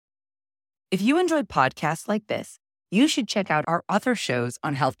If you enjoy podcasts like this, you should check out our other shows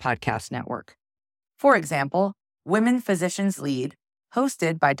on Health Podcast Network. For example, Women Physicians Lead,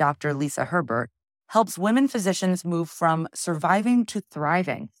 hosted by Dr. Lisa Herbert, helps women physicians move from surviving to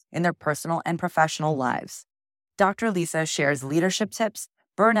thriving in their personal and professional lives. Dr. Lisa shares leadership tips,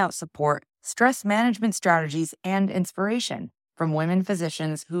 burnout support, stress management strategies, and inspiration from women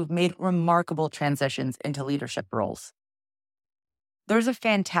physicians who've made remarkable transitions into leadership roles. There's a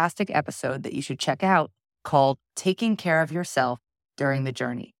fantastic episode that you should check out called Taking Care of Yourself During the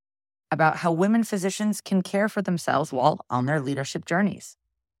Journey, about how women physicians can care for themselves while on their leadership journeys.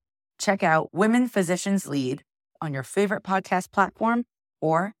 Check out Women Physicians Lead on your favorite podcast platform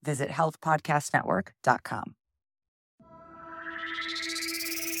or visit healthpodcastnetwork.com.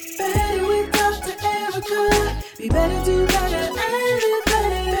 Better with Dr. Erica. Be better, do better, and live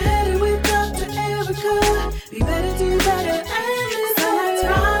better. Better with Dr. Erica. Be better, do better, and live better.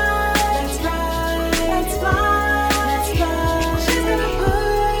 That's right. That's right. That's right. She's gonna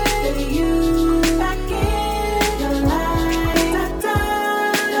put you back in your life. Da, da,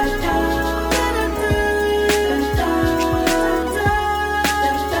 da, da, da, da, da, da, da, da,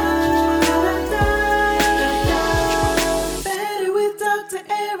 da. Better with Dr.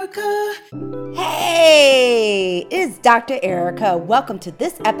 Erica. Hey, it's Dr. Erica. Welcome to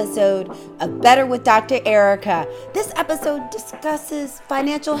this episode of Better with Dr. Erica. This episode discusses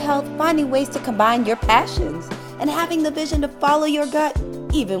financial health, finding ways to combine your passions, and having the vision to follow your gut,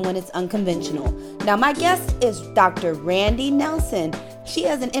 even when it's unconventional. Now, my guest is Dr. Randi Nelson. She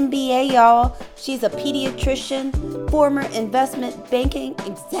has an MBA, y'all. She's a pediatrician, former investment banking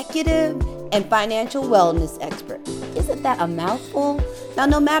executive, and financial wellness expert. Isn't that a mouthful? Now,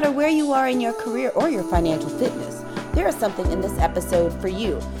 no matter where you are in your career or your financial fitness, there is something in this episode for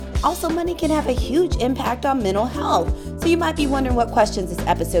you. Also, money can have a huge impact on mental health. So you might be wondering what questions this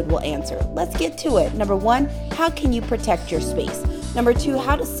episode will answer. Let's get to it. Number one, how can you protect your space? Number two,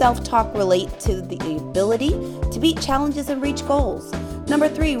 how does self-talk relate to the ability to beat challenges and reach goals? Number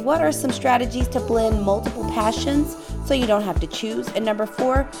three, what are some strategies to blend multiple passions so you don't have to choose? And number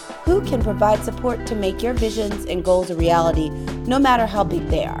four, who can provide support to make your visions and goals a reality, no matter how big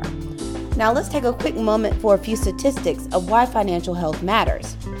they are? Now let's take a quick moment for a few statistics of why financial health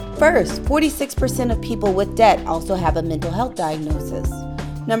matters. First, 46% of people with debt also have a mental health diagnosis.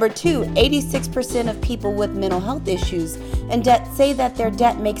 Number two, 86% of people with mental health issues and debt say that their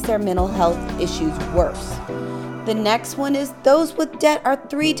debt makes their mental health issues worse. The next one is those with debt are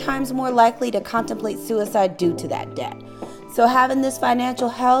 3 times more likely to contemplate suicide due to that debt. So having this financial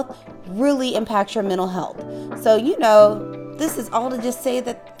health really impacts your mental health. So, this is all to just say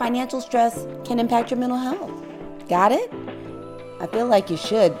that financial stress can impact your mental health. Got it? I feel like you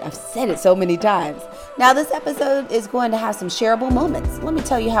should. I've said it so many times. Now, this episode is going to have some shareable moments. Let me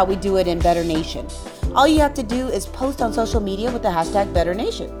tell you how we do it in Better Nation. All you have to do is post on social media with the hashtag Better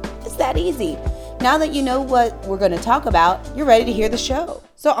Nation. It's that easy. Now that you know what we're going to talk about, you're ready to hear the show.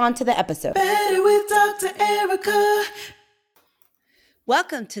 So on to the episode. Better with Dr. Erica.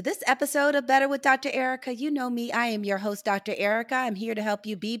 Welcome to this episode of Better with Dr. Erica. You know me. I am your host, Dr. Erica. I'm here to help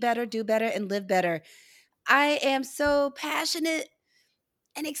you be better, do better, and live better. I am so passionate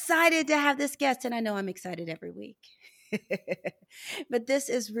and excited to have this guest, and I know I'm excited every week. But this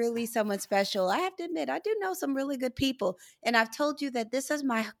is really someone special. I have to admit, I do know some really good people, and I've told you that this is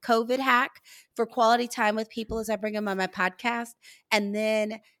my COVID hack for quality time with people as I bring them on my podcast, and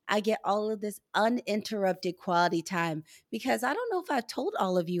then I get all of this uninterrupted quality time because I don't know if I've told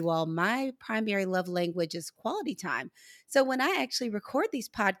all of you all, my primary love language is quality time. So when I actually record these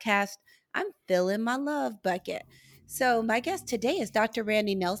podcasts, I'm filling my love bucket. So my guest today is Dr.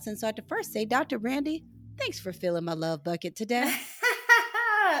 Randi Nelson. So I have to first say, Dr. Randi, thanks for filling my love bucket today.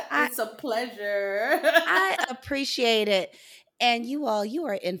 It's a pleasure. I appreciate it. And you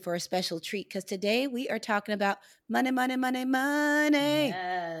are in for a special treat because today we are talking about money, money, money, money.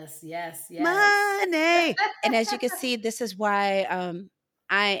 Yes. Money. And as you can see, this is why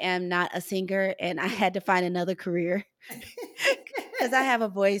I am not a singer and I had to find another career because I have a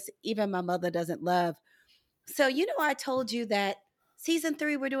voice even my mother doesn't love. So, I told you that season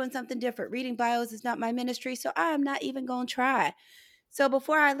 3, we're doing something different. Reading bios is not my ministry, so I am not even going to try. So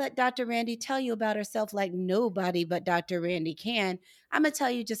before I let Dr. Randi tell you about herself like nobody but Dr. Randi can, I'm going to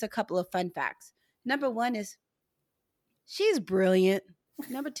tell you just a couple of fun facts. Number 1 is she's brilliant.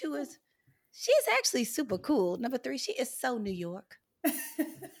 Number 2 is she's actually super cool. Number 3, she is so New York.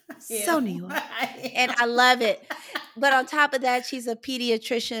 So New York. And I love it. But on top of that, she's a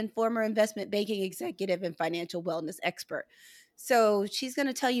pediatrician, former investment banking executive, and financial wellness expert. So she's going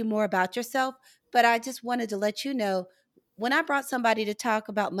to tell you more about yourself. But I just wanted to let you know, when I brought somebody to talk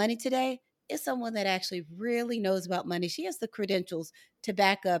about money today, is someone that actually really knows about money. She has the credentials to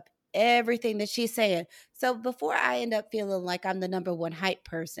back up everything that she's saying. So before I end up feeling like I'm the number one hype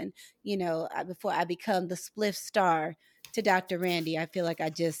person, before I become the spliff star to Dr. Randi, I feel like I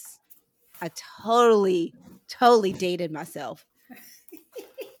totally dated myself.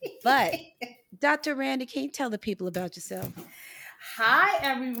 But Dr. Randi, can you tell the people about yourself? Hi,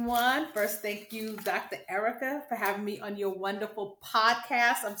 everyone. First, thank you, Dr. Erica, for having me on your wonderful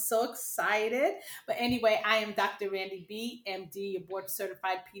podcast. I'm so excited. But anyway, I am Dr. Randi B., MD, your board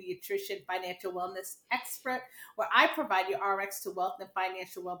certified pediatrician, financial wellness expert, where I provide your RX to wealth and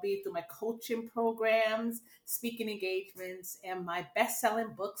financial well-being through my coaching programs, speaking engagements, and my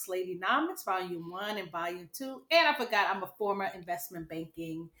best-selling books, Lady Nominants, Volume 1 and Volume 2. And I forgot I'm a former investment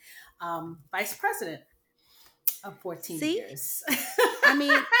banking vice president of 14 See? years. I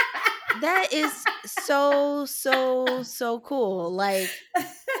mean, that is so cool. Like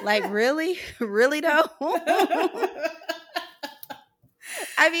really? Really though?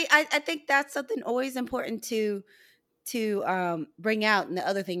 I mean, I think that's something always important to bring out. And the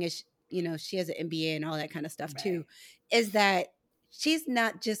other thing is, she has an MBA and all that kind of stuff too, is that she's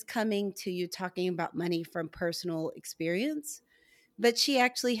not just coming to you talking about money from personal experience, but she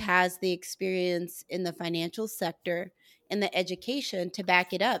actually has the experience in the financial sector and the education to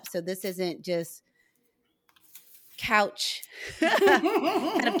back it up. So this isn't just couch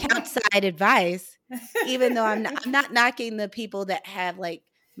kind of couch side advice, even though I'm not knocking the people that have, like,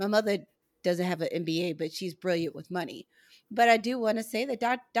 my mother doesn't have an MBA, but she's brilliant with money. But I do want to say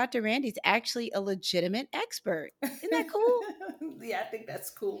that Dr. Randi's actually a legitimate expert. Isn't that cool? Yeah, I think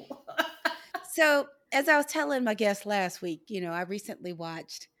that's cool. So, as I was telling my guest last week, I recently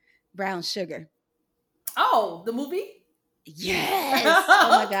watched Brown Sugar. Oh, the movie? Yes. Oh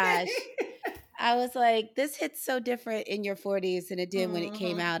my Okay. gosh. I was like, this hits so different in your 40s than it did when it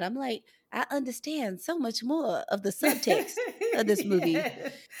came Mhm. out. I'm like, I understand so much more of the subtext of this movie Yeah.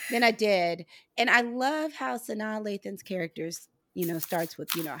 than I did. And I love how Sanaa Lathan's characters, starts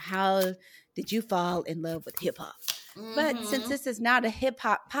with, how did you fall in love with hip hop? But since Mhm. this is not a hip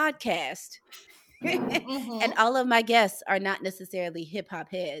hop podcast, and Mhm. all of my guests are not necessarily hip hop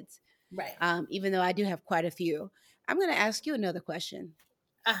heads, Right. even though I do have quite a few, I'm going to ask you another question.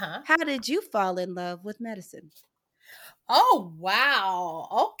 Uh-huh. How did you fall in love with medicine? Oh, wow.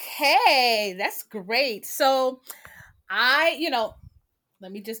 Okay. That's great. So I,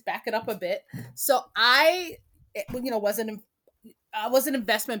 let me just back it up a bit. So I was an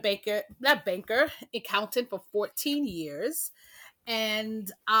investment banker, not banker, accountant for 14 years.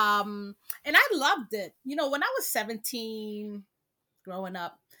 And I loved it. When I was 17, growing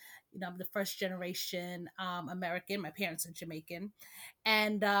up, I'm the first generation American. My parents are Jamaican.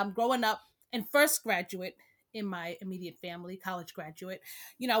 And growing up and first graduate in my immediate family, college graduate,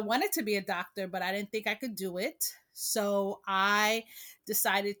 I wanted to be a doctor, but I didn't think I could do it. So I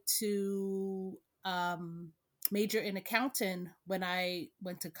decided to major in accounting when I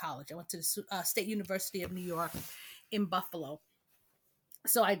went to college. I went to the State University of New York in Buffalo.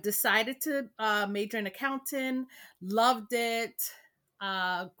 So I decided to major in accounting, loved it,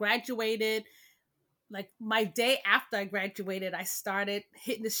 graduated. Like my day after I graduated, I started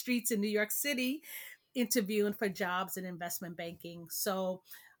hitting the streets in New York City, interviewing for jobs in investment banking. So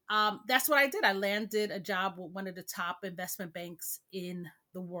that's what I did. I landed a job with one of the top investment banks in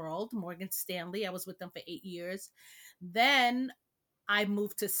the world, Morgan Stanley. I was with them for 8 years. Then I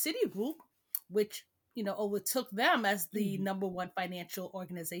moved to Citigroup, which overtook them as the number one financial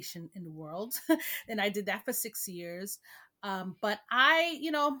organization in the world, and I did that for 6 years. But I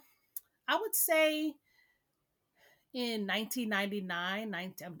would say in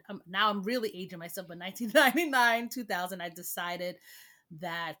 1999, now I'm really aging myself, but 1999, 2000, I decided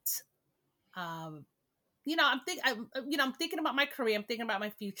that um, I'm thinking about my career. I'm thinking about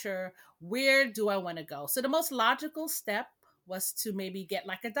my future. Where do I want to go? So the most logical step was to maybe get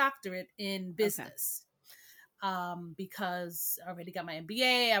like a doctorate in Okay. business. Because I already got my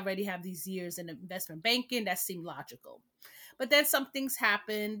MBA, I already have these years in investment banking. That seemed logical. But then some things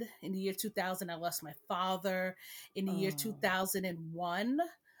happened. In the year 2000, I lost my father. In the year 2001,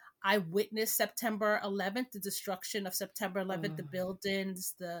 I witnessed September 11th, the destruction of September 11th, the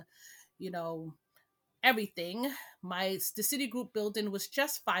buildings, you know, everything. The Citigroup building was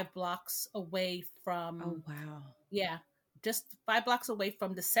just 5 blocks away Oh, from, wow. yeah, just 5 blocks away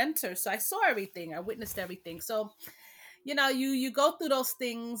from the center. So I saw everything. I witnessed everything. So, you go through those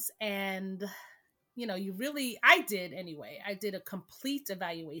things, and I did anyway. I did a complete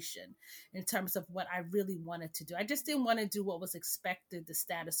evaluation in terms of what I really wanted to do. I just didn't want to do what was expected, the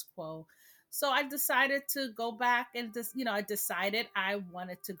status quo. So I decided to go back and just, I decided I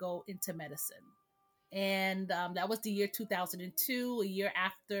wanted to go into medicine. And that was the year 2002, a year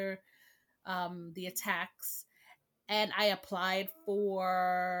after the attacks. And I applied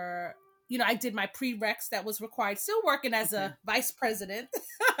for, I did my prereqs that was required, still working as Okay. a vice president.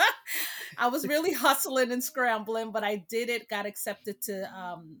 I was really hustling and scrambling, but I did it, got accepted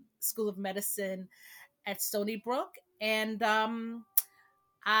to School of Medicine at Stony Brook. And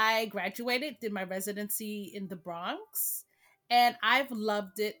I graduated, did my residency in the Bronx, and I've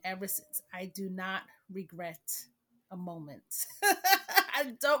loved it ever since. I do not regret a moment.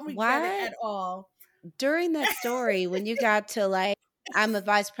 I don't regret it What? at all. During that story, when you got to like, I'm a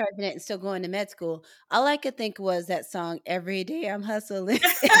vice president and still going to med school, all I could think was that song, Every Day I'm Hustling.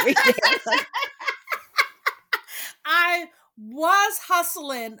 Every day I'm hustling. I was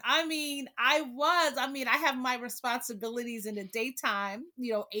hustling. I have my responsibilities in the daytime,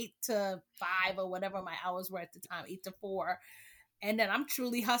 8 to 5 or whatever my hours were at the time, 8 to 4. And then I'm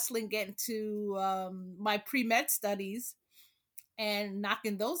truly hustling, getting to my pre-med studies and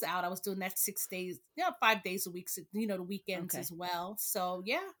knocking those out. I was doing that 6 days, 5 days a week, so, the weekends Okay. as well. So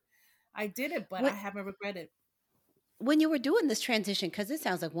yeah, I did it, but I What haven't regretted. when you were doing this transition, because it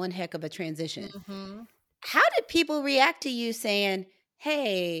sounds like one heck of a transition, Mm-hmm. how did people react to you saying,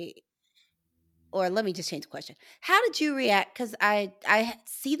 "Hey," or let me just change the question. How did you react? Because I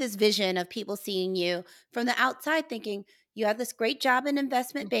see this vision of people seeing you from the outside, thinking you have this great job in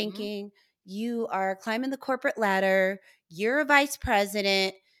investment Mm-hmm. banking, you are climbing the corporate ladder, you're a vice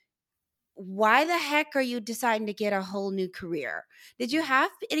president. Why the heck are you deciding to get a whole new career? Did you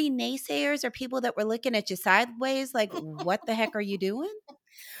have any naysayers or people that were looking at you sideways, like, what the heck are you doing?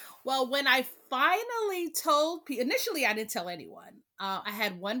 Well, when I finally told people, initially I didn't tell anyone. I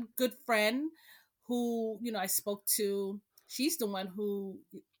had one good friend who, I spoke to. She's the one who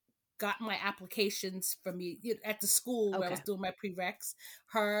got my applications for me at the school where I was Okay. doing my prereqs.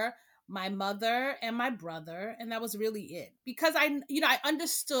 Her, my mother, and my brother, and that was really it. Because I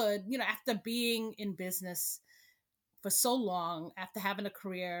understood, after being in business for so long, after having a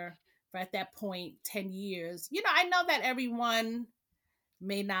career for at that point 10 years, I know that everyone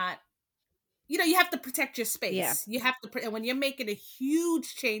may not, you have to protect your Yeah. space. You have to, and when you're making a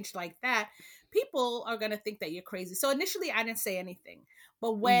huge change like that, people are going to think that you're crazy. So initially, I didn't say anything.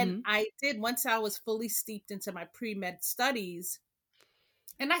 But when Mhm. I did, once I was fully steeped into my pre med studies,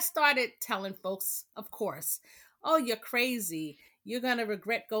 and I started telling folks, of course, oh, you're crazy. You're going to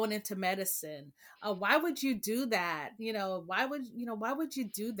regret going into medicine. Why would you do that? Why would you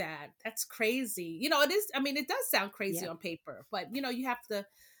do that? That's crazy. It is, it does sound crazy Yeah. on paper, but you have to,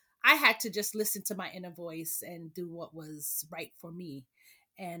 I had to just listen to my inner voice and do what was right for me.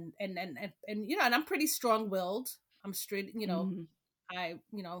 And I'm pretty strong-willed. I'm straight, Mhm.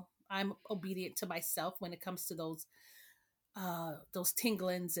 I'm obedient to myself when it comes to those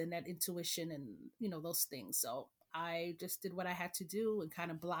tinglings and that intuition and those things. So I just did what I had to do and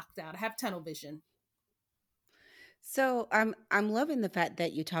kind of blocked out. I have tunnel vision. So I'm loving the fact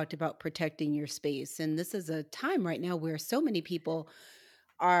that you talked about protecting your space, and this is a time right now where so many people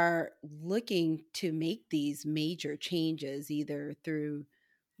are looking to make these major changes, either through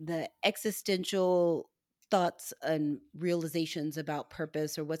the existential thoughts and realizations about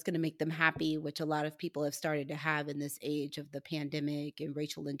purpose or what's going to make them happy, which a lot of people have started to have in this age of the pandemic and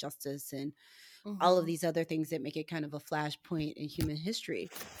racial injustice and all of Mm-hmm. these other things that make it kind of a flashpoint in human history,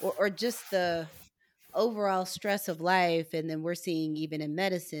 or just the overall stress of life. And then we're seeing, even in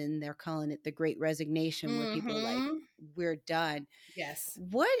medicine, they're calling it the great resignation, where people are like, Mm-hmm. we're done. Yes.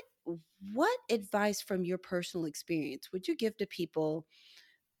 What advice from your personal experience would you give to people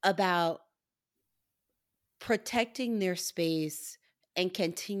about protecting their space and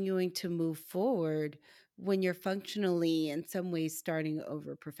continuing to move forward when you're functionally, in some ways, starting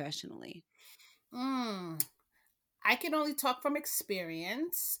over professionally? Mm. I can only talk from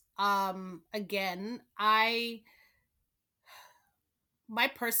experience. Again, my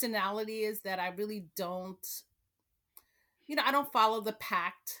personality is that I really don't, I don't follow the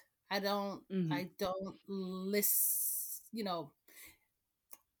pact. I don't, Hmm. I don't list,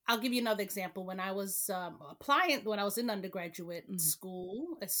 I'll give you another example. When I was applying, when I was in undergraduate Hmm.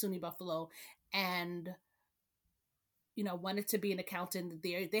 school at SUNY Buffalo, and wanted to be an accountant,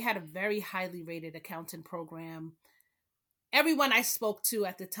 they had a very highly rated accounting program. Everyone I spoke to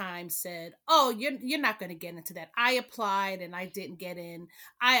at the time said, "Oh, you're not going to get into that." I applied and I didn't get in.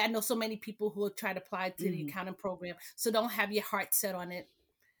 I know so many people who have tried to apply to the Hmm. accounting program, so don't have your heart set on it.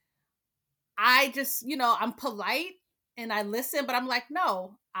 I just, I'm polite and I listen, but I'm like,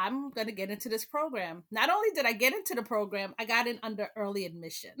 no, I'm going to get into this program. Not only did I get into the program, I got in under early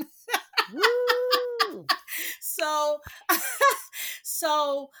admission. Woo! So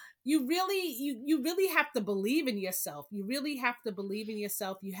so you really have to believe in yourself. You really have to believe in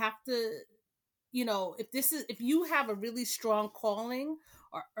yourself. You have to, if you have a really strong calling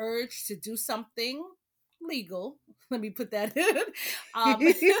or urge to do something legal, let me put that in.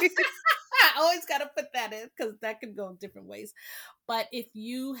 I always got to put that in because that could go different ways. But if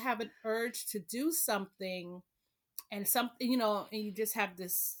you have an urge to do something and and you just have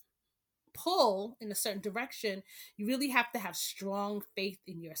this pull in a certain direction, you really have to have strong faith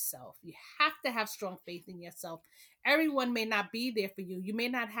in yourself. You have to have strong faith in yourself. Everyone may not be there for you. You may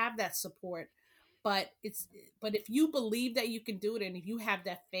not have that support, but but if you believe that you can do it, and if you have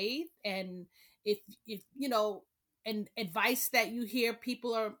that faith, and if and advice that you hear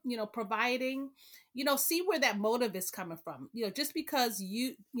people are providing, see where that motive is coming from. Just because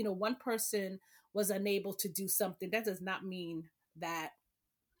one person was unable to do something, that does not mean that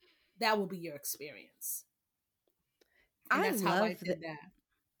that will be your experience. And I that's how I love did that.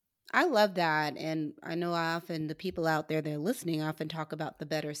 I love that. And I know I often, the people out there that are listening often talk about the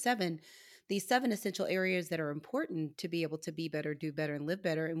better seven, these seven essential areas that are important to be able to be better, do better, and live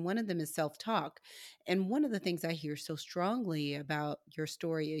better. And one of them is self talk. And one of the things I hear so strongly about your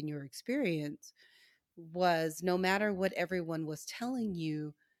story and your experience was no matter what everyone was telling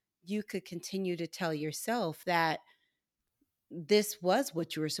you, you could continue to tell yourself that this was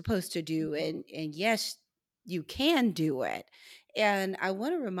what you were supposed to do, Mhm. and yes, you can do it. And I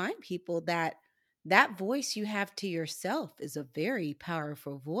want to remind people that that voice you have to yourself is a very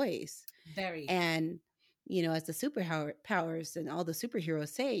powerful voice. Very. And as the superpower powers and all the superheroes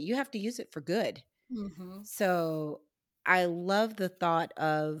say, you have to use it for good. Hmm. So I love the thought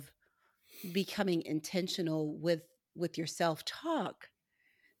of becoming intentional with your self-talk,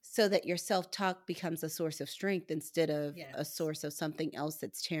 so that your self-talk becomes a source of strength instead of a Yes. source of something else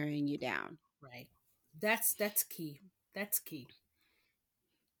that's tearing you down. Right. That's key. That's key.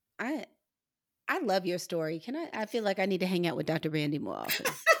 I I love your story. I feel like I need to hang out with Dr. Randy more often.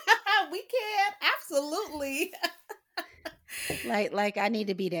 We can absolutely. Like I need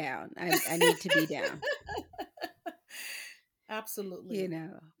to be down. I need to be down, Absolutely.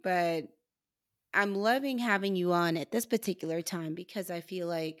 But I'm loving having you on at this particular time because I feel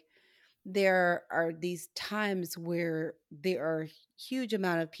like there are these times where there are huge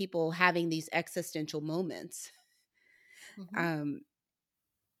amount of people having these existential moments. Hmm. Um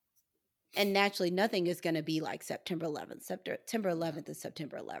and naturally nothing is going to be like September 11th. September No. 11th is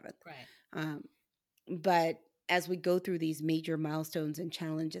September 11th. Right. Um, but as we go through these major milestones and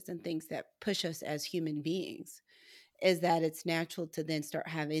challenges and things that push us as human beings, is that it's natural to then start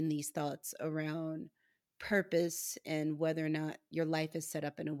having these thoughts around purpose and whether or not your life is set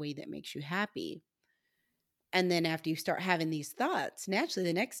up in a way that makes you happy. And then after you start having these thoughts, naturally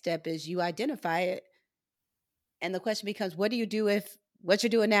the next step is you identify it. And the question becomes, what do you do if what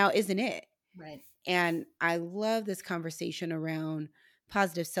you're doing now isn't it? Right. And I love this conversation around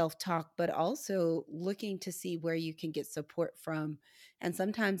positive self talk, but also looking to see where you can get support from. And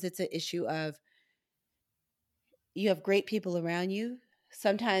sometimes it's an issue of you have great people around you.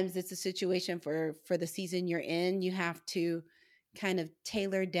 Sometimes it's a situation for the season you're in, you have to kind of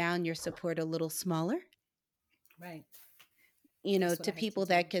tailor down your support a little smaller, Right. That's what to I had to people do.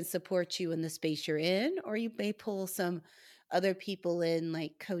 that can support you in the space you're in, or you may pull some other people in,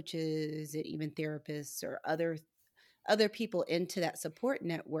 like coaches and even therapists or other people into that support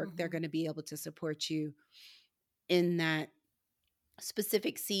network. They're Hmm. going to be able to support you in that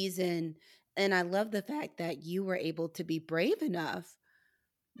specific season. And I love the fact that you were able to be brave enough,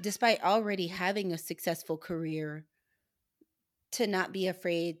 despite already having a successful career, to not be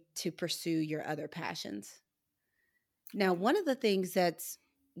afraid to pursue your other passions. Now, Right. one of the things that's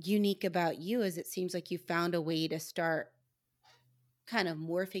unique about you is it seems like you found a way to start kind of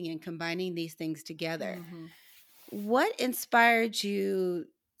morphing and combining these things together. Hmm. What inspired you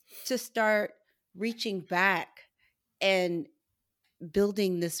to start reaching back and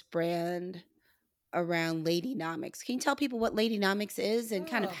building this brand around Ladynomics? Can you tell people what Ladynomics is and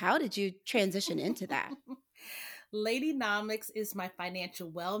kind of Oh. how did you transition into that? Ladynomics is my financial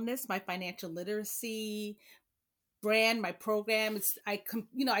wellness, my financial literacy brand, my program. I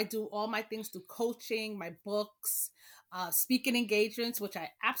do all my things through coaching, my books, speaking engagements, which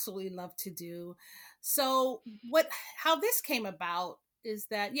I absolutely love to do. So how this came about is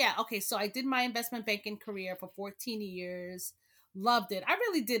that, yeah, okay, so I did my investment banking career for 14 years, loved it. I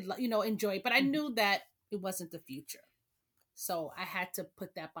really did, enjoy it, but I Mhm. knew that it wasn't the future. So I had to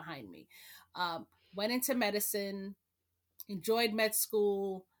put that behind me. Um, Went into medicine, enjoyed med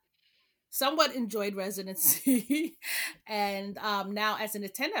school, somewhat enjoyed residency. And now as an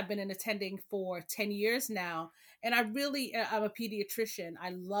attendant, I've been an attending for 10 years now. And I'm a pediatrician. I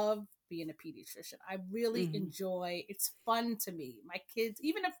love being a pediatrician. I really enjoy, it's fun to me. My kids,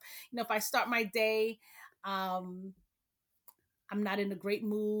 even if, if I start my day, um, I'm not in a great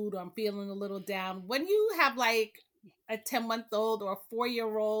mood or I'm feeling a little down. When you have like a 10-month-old or a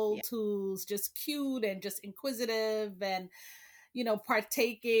 4-year-old Yeah. who's just cute and just inquisitive and,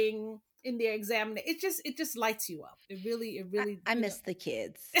 partaking in their exam, it just lights you up. It really, I miss the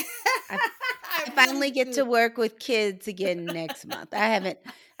kids. I I I really finally get do. to work with kids again next month. I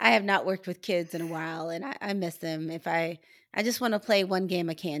have not worked with kids in a while, and I miss them. I just want to play one game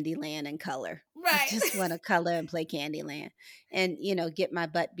of Candyland and color. I Right. just want to color and play Candyland and, get my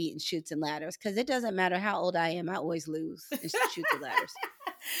butt beat in shoots and ladders because it doesn't matter how old I am, I always lose in shoots and ladders.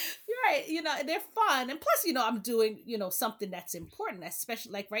 You're right. They're fun. And plus, I'm doing, something that's important,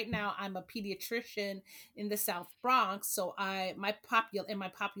 especially like right now, I'm a pediatrician in the South Bronx. So my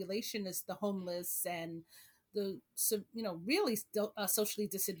population is the homeless and really still socially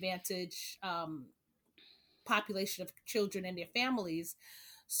disadvantaged population of children and their families.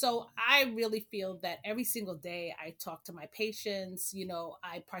 So I really feel that every single day I talk to my patients,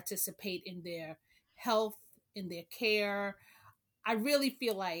 I participate in their health, in their care. I really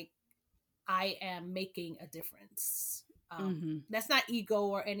feel like I am making a difference. Mhm. That's not ego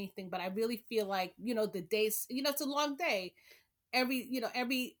or anything, but I really feel like, the days, it's a long day.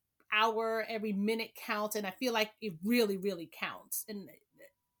 Every hour, every minute counts. And I feel like it really, really counts. And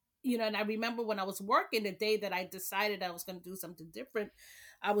I remember when I was working the day that I decided I was going to do something different,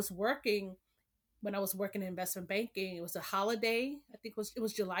 I was working when I was working in investment banking. It was a holiday. I think it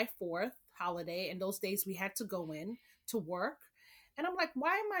was July 4th holiday. And those days we had to go in to work. And I'm like,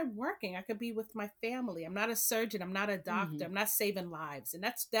 why am I working? I could be with my family. I'm not a surgeon. I'm not a doctor. Mhm. I'm not saving lives. And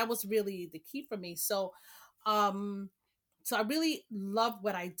that was really the key for me. Um, so I really love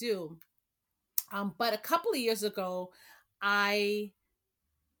what I do. But a couple of years ago, I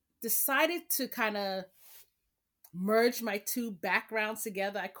decided to kind of merge my two backgrounds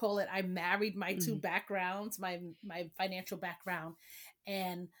together. I call it I married my two Mhm. backgrounds, my financial background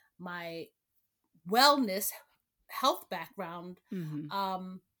and my wellness health background, Mhm.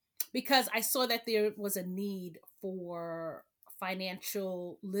 um, because I saw that there was a need for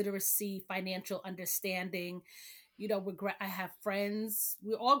financial literacy, financial understanding. I have friends.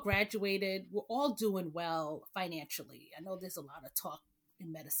 We're all graduated. We're all doing well financially. I know there's a lot of talk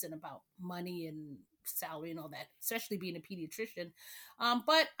in medicine about money and salary and all that, especially being a pediatrician.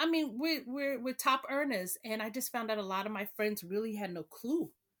 But I mean, we're top earners, and I just found out a lot of my friends really had no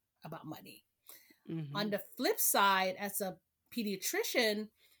clue about money. On Mhm. the flip side, as a pediatrician,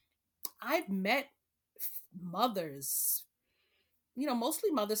 I've met mothers, mostly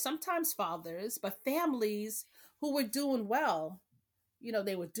mothers, sometimes fathers, but families who were doing well.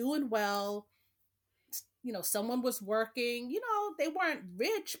 They were doing well. Someone was working. They weren't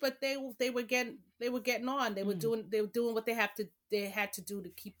rich, but they were getting on. They were Mhm. doing what they had to do to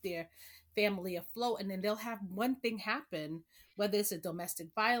keep their family afloat. And then they'll have one thing happen, whether it's a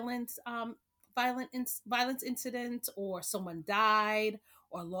domestic violence incident, or someone died,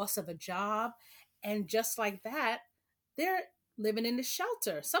 or loss of a job, and just like that, they're living in the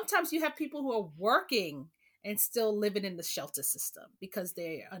shelter. Sometimes you have people who are working and still living in the shelter system because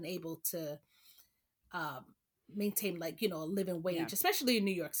they're unable to um, maintain, like, a living Yeah. wage, especially in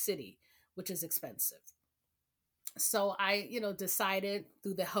New York City, which is expensive. So I, decided,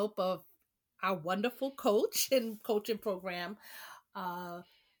 through the help of our wonderful coach and coaching program, uh,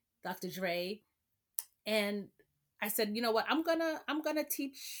 Dr. Dre, and I said, you know what, I'm gonna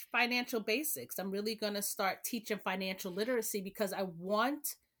teach financial basics. I'm really gonna start teaching financial literacy because I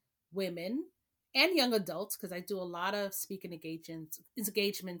want women and young adults, because I do a lot of speaking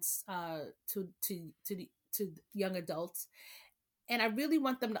engagements to young adults, and I really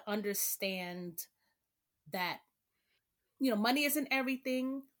want them to understand that money isn't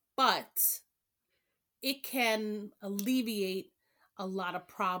everything, but it can alleviate a lot of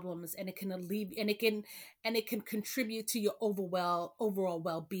problems, and it can alleviate and it can contribute to your overall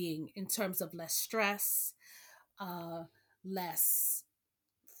well-being in terms of less stress, uh less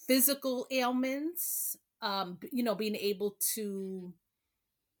physical ailments, being able to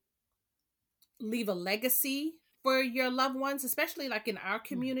leave a legacy for your loved ones, especially like in our Mhm.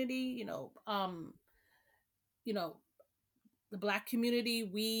 community. You know the Black community,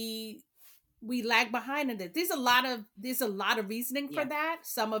 we lag behind in it. There's a lot of reasoning for Yeah. that.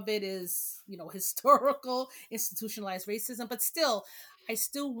 Some of it is, historical, institutionalized racism, but still, I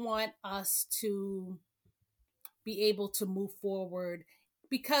still want us to be able to move forward,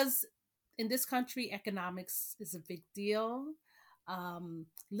 because in this country, economics is a big deal.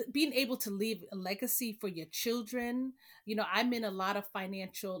 Being able to leave a legacy for your children. I'm in a lot of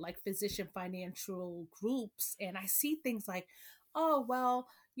financial, like physician financial groups, and I see things like, oh, well,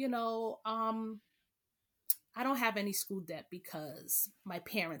 you know, I don't have any school debt because my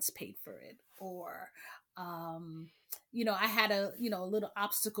parents paid for it. Or, um, I had a little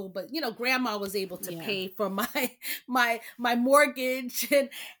obstacle, but, grandma was able to Yeah. pay for my mortgage. And,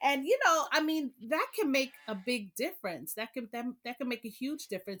 I mean, that can make a big difference. That can make a huge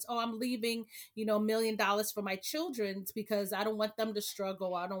difference. Oh, I'm leaving, $1 million for my children because I don't want them to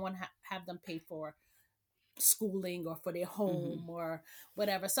struggle. I don't want to have them pay for schooling or for their home or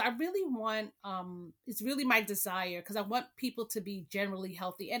whatever. So I really want, it's really my desire, because I want people to be generally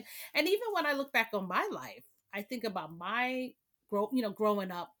healthy. And even when I look back on my life, I think about my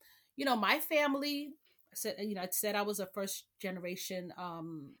growing up, my family. I said I was a first generation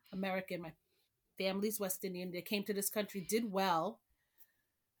American. My family's West Indian. They came to this country, did well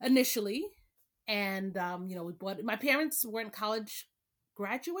initially. And we bought, my parents weren't college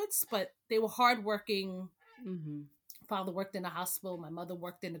graduates, but they were hardworking. Father worked in a hospital. My mother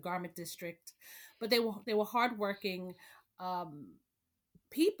worked in the garment district, but they were hardworking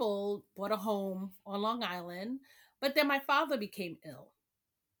people. Bought a home on Long Island, but then my father became ill,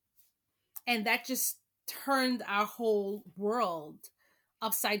 and that just turned our whole world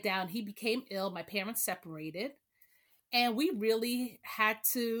upside down. He became ill. My parents separated, and we really had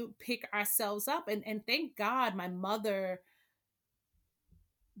to pick ourselves up. And thank God my mother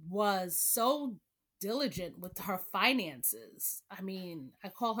was so diligent with her finances. I mean, I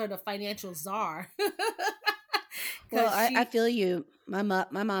call her the financial czar. Well, I feel you. My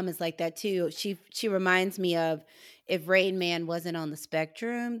mom is like that too. She reminds me of, if Rain Man wasn't on the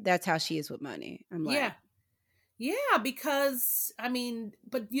spectrum, that's how she is with money. I'm like, yeah, because I mean,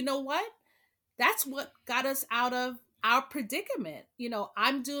 but you know what? That's what got us out of our predicament.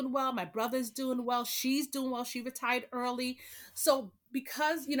 I'm doing well, my brother's doing well, she's doing well, she retired early. So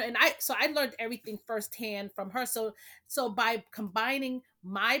because, I learned everything firsthand from her. So by combining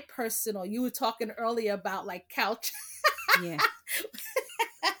my personal, you were talking earlier about like couch. yeah,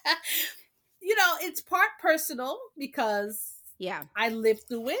 It's part personal because yeah. I lived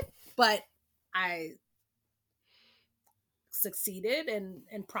through it, but I succeeded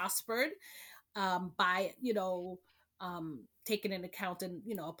and prospered by taking into account and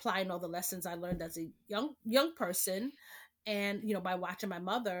applying all the lessons I learned as a young person, and by watching my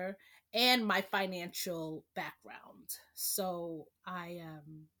mother and my financial background. So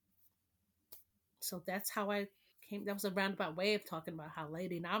so that's how I came. That was a roundabout way of talking about how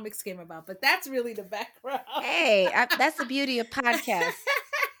Ladynomics came about, but that's really the background. Hey, that's the beauty of podcasts.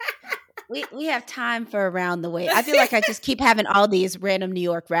 We have time for around the way. I feel like I just keep having all these random New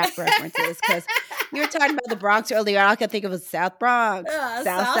York rap references, because you were talking about the Bronx earlier. All I could think of was South Bronx,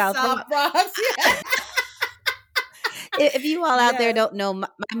 South Bronx. Yeah. If you all out there don't know, my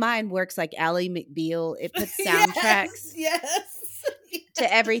mind works like Ally McBeal. It puts soundtracks Yes.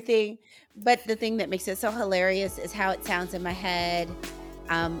 to everything. But the thing that makes it so hilarious is how it sounds in my head.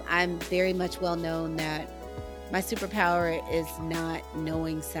 I'm very much well known that my superpower is not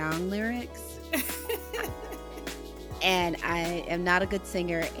knowing sound lyrics. And I am not a good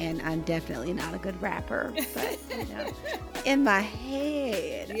singer, and I'm definitely not a good rapper. But, in my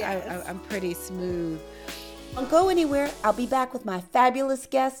head, Yes. I'm pretty smooth. Don't go anywhere. I'll be back with my fabulous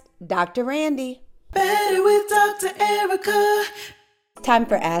guest, Dr. Randi. Better with Dr. Erica. Time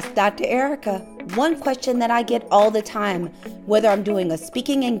for Ask Dr. Erica. One question that I get all the time, whether I'm doing a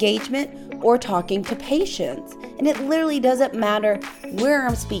speaking engagement or talking to patients. And it literally doesn't matter where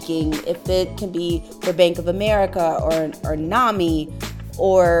I'm speaking, if it can be for Bank of America or NAMI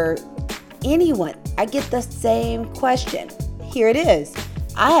or anyone. I get the same question. Here it is.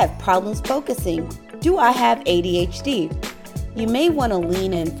 I have problems focusing. Do I have ADHD? You may want to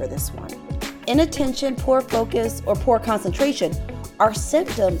lean in for this one. Inattention, poor focus, or poor concentration are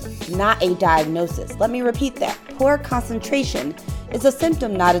symptoms, not a diagnosis. Let me repeat that. Poor concentration is a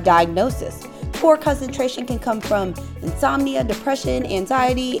symptom, not a diagnosis. Poor concentration can come from insomnia, depression,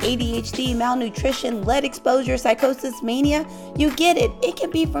 anxiety, ADHD, malnutrition, lead exposure, psychosis, mania. You get it. It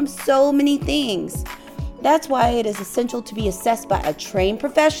can be from so many things. That's why it is essential to be assessed by a trained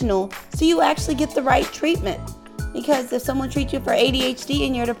professional so you actually get the right treatment. Because if someone treats you for ADHD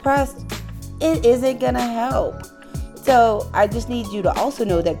and you're depressed, it isn't going to help. So I just need you to also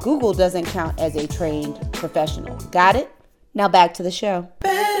know that Google doesn't count as a trained professional. Got it? Now back to the show.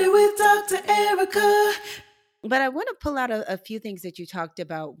 Better with Dr. Erica. But I want to pull out a few things that you talked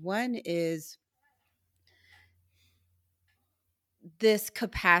about. One is this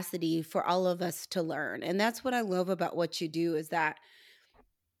capacity for all of us to learn. And that's what I love about what you do, is that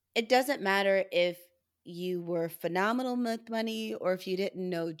it doesn't matter if you were phenomenal with money or if you didn't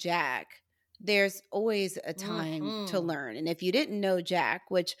know Jack. There's always a time to Mm-hmm. learn. And if you didn't know Jack,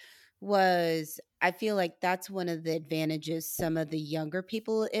 which was, I feel like that's one of the advantages some of the younger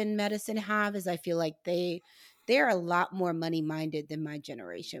people in medicine have, is I feel like they're a lot more money minded than my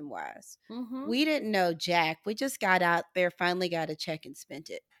generation was. Mm-hmm. We didn't know Jack. We just got out there, finally got a check and spent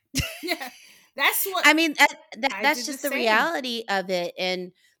it. Yeah, that's what I mean, I that's did the just the same. reality of it.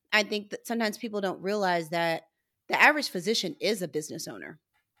 And I think that sometimes people don't realize that the average physician is a business owner,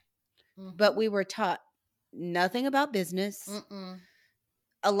 but Mm-hmm. we were taught nothing about business. Mm-mm.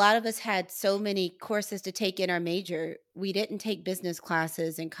 A lot of us had so many courses to take in our major. We didn't take business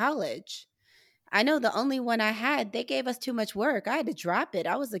classes in college. I know the only one I had, they gave us too much work. I had to drop it.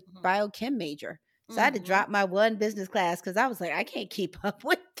 I was a biochem major. So I had to Mm-hmm. drop my one business class because I was like, I can't keep up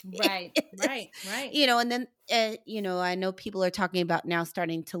with Right, this. right, right. And then, I know people are talking about now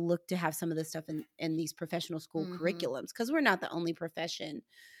starting to look to have some of this stuff in these professional school Mm-hmm. curriculums, because we're not the only profession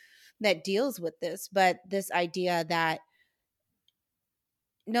that deals with this. But this idea that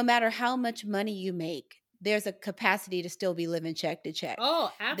no matter how much money you make, there's a capacity to still be living check to check.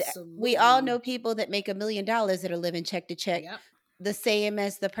 Oh, We all absolutely. know people that make $1 million that are living check to check, Yep. the same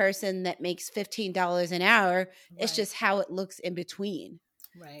as the person that makes $15 an hour. It's Right, just how it looks in between.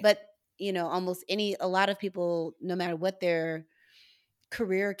 right. But, a lot of people, no matter what their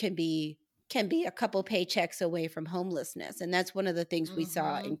career can be a couple paychecks away from homelessness. And that's one of the things we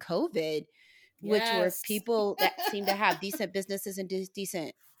saw Mm-hmm. in COVID, which were Yes. people that seem to have decent businesses and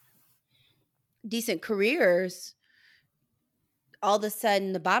decent careers. All of a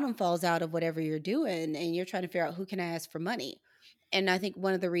sudden the bottom falls out of whatever you're doing, and you're trying to figure out, who can I ask for money? And I think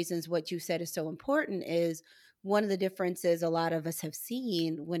one of the reasons what you said is so important is one of the differences a lot of us have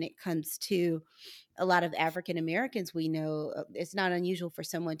seen when it comes to a lot of African Americans we know. It's not unusual for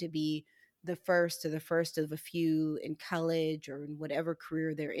someone to be the first of a few in college or in whatever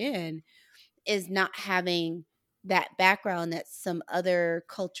career they're in, is not having that background that some other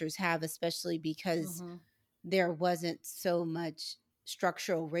cultures have, especially because Mm-hmm. there wasn't so much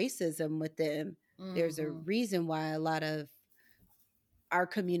structural racism with them. There's a Mm-hmm. reason why a lot of our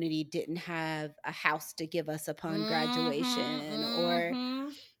community didn't have a house to give us upon Mm-hmm. graduation, or Mm-hmm.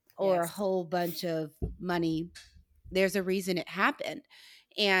 a Yes. whole bunch of money. There's a reason it happened.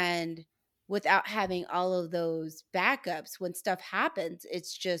 And without having all of those backups, when stuff happens,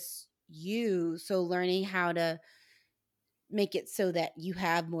 it's just you. So learning how to make it so that you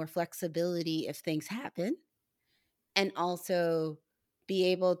have more flexibility if things happen, and also be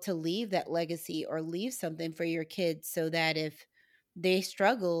able to leave that legacy or leave something for your kids, so that if they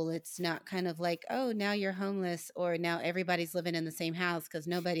struggle, it's not kind of like, oh, now you're homeless, or now everybody's living in the same house because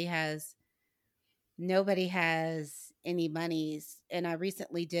nobody has any monies. And I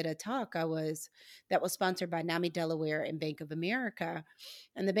recently did a talk that was sponsored by NAMI Delaware and Bank of America.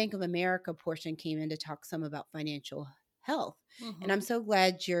 And the Bank of America portion came in to talk some about financial health. And I'm Mm-hmm. so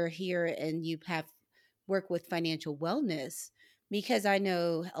glad you're here and you have work with financial wellness, because I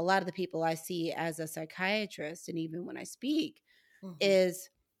know a lot of the people I see as a psychiatrist, and even when I speak, Mm-hmm. is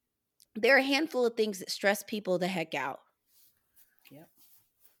there are a handful of things that stress people the heck out. Yep.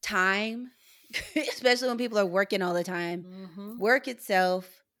 Time, especially when people are working all the time, Mm-hmm. work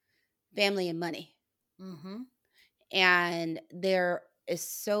itself, family, and money. Mm-hmm. And there is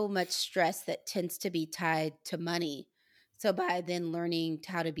so much stress that tends to be tied to money. So by then learning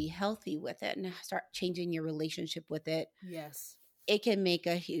how to be healthy with it and start changing your relationship with it, Yes. it can make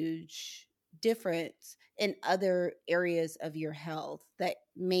a huge difference in other areas of your health that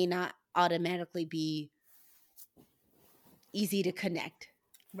may not automatically be easy to connect.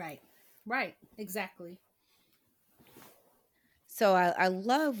 Right. Right. Exactly. So I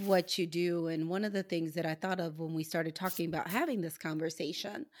love what you do. And one of the things that I thought of when we started talking about having this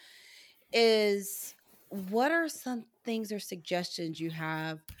conversation is, what are some things or suggestions you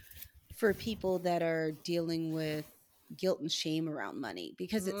have for people that are dealing with guilt and shame around money?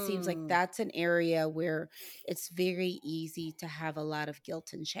 Because it seems like Mm. that's an area where it's very easy to have a lot of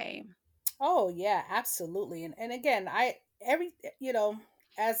guilt and shame. Oh yeah, absolutely. And again, I every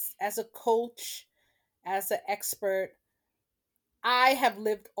as a coach, as an expert, I have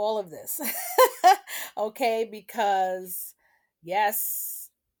lived all of this. Okay, because yes,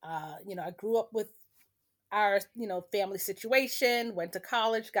 I grew up with our family situation, went to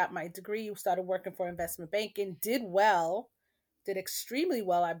college, got my degree, started working for investment banking, did well, did extremely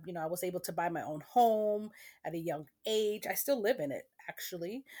well. I was able to buy my own home at a young age. I still live in it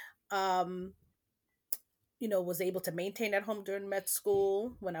actually. um was able to maintain at home during med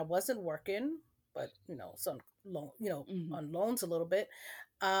school when I wasn't working, but some loan, Hmm. on loans a little bit.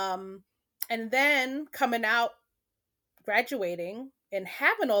 Um, and then coming out, graduating, and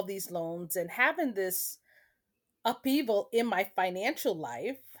having all these loans and having this upheaval in my financial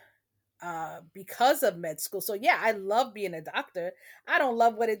life because of med school. So yeah, I love being a doctor. I don't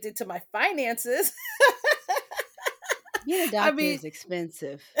love what it did to my finances. Being a I doctor mean, is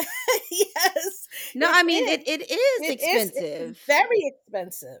expensive. yes, No, it I mean is. it is It's expensive. very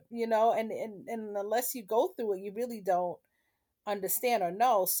expensive, and unless you go through it, you really don't understand or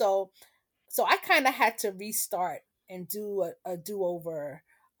know. So I kind of had to restart and do a do-over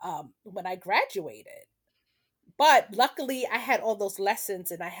when I graduated. But luckily I had all those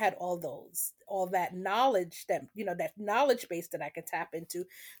lessons, and I had all that knowledge, that knowledge base that I could tap into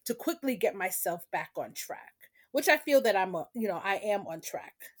to quickly get myself back on track, which I feel that I am on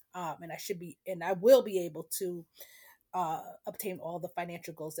track. And I should be, and I will be able to obtain all the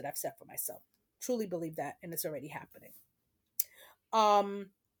financial goals that I've set for myself. Truly believe that, and it's already happening. Um,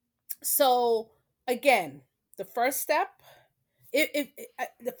 so again, the first step,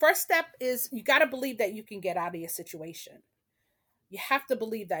 the first step is you got to believe that you can get out of your situation. You have to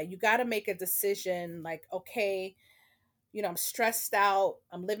believe that. You got to make a decision like, okay, I'm stressed out.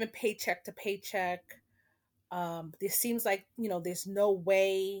 I'm living paycheck to paycheck. This seems like, there's no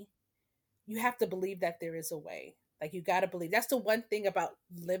way. You have to believe that there is a way. Like, you got to believe. That's the one thing about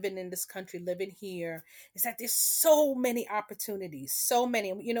living in this country, living here, is that there's so many opportunities, so many.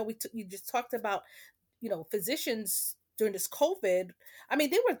 You just talked about, physicians during this COVID. I mean,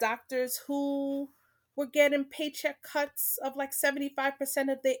 there were doctors who were getting paycheck cuts of like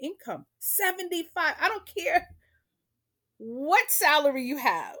 75% of their income. 75. I don't care what salary you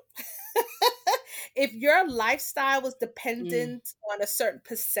have. If your lifestyle was Mm. dependent on a certain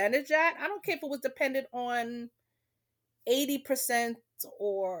percentage I don't care if it was dependent on 80%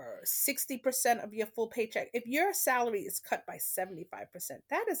 or 60% of your full paycheck. If your salary is cut by 75%,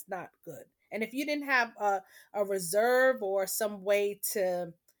 that is not good. And if you didn't have a reserve or some way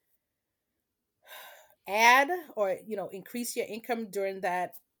to add or increase your income during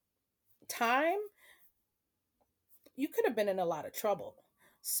that time, you could have been in a lot of trouble.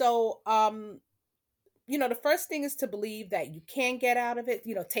 So the first thing is to believe that you can get out of it.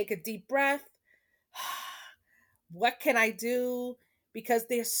 Take a deep breath. What can I do? Because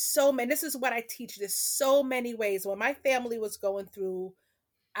there's so many, this is what I teach. There's so many ways. When my family was going through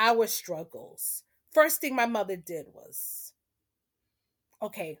our struggles, first thing my mother did was,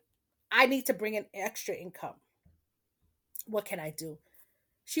 okay, I need to bring in extra income. What can I do?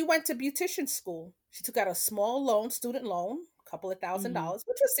 She went to beautician school. She took out a small loan, student loan, a couple of thousand Hmm. dollars,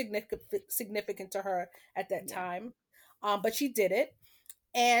 which was significant to her at that Yeah. time. But she did it,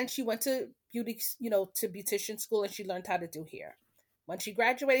 and she went to to beautician school, and she learned how to do hair. When she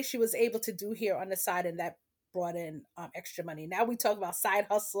graduated, she was able to do hair on the side, and that brought in extra money. Now we talk about side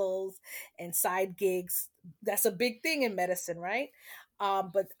hustles and side gigs. That's a big thing in medicine, right?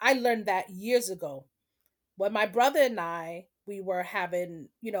 But I learned that years ago when my brother and we were having,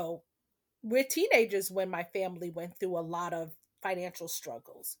 we're teenagers when my family went through a lot of financial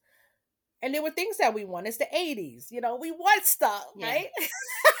struggles. And there were things that we want. It's the 80s. We want stuff, Yeah. right?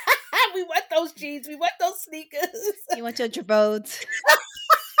 We want those jeans. We want those sneakers. You want your Jabodes,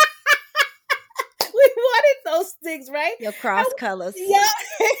 We wanted those things, right? your And cross colors, yeah.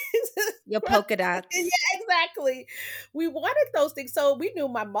 your polka Yeah, dots. exactly. We wanted those things. So we knew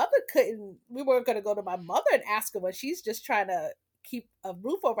my mother couldn't, we weren't going to go to my mother and ask her when she's just trying to keep a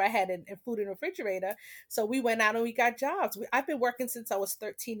roof over her head and food in the refrigerator. So we went out and we got jobs. I've been working since I was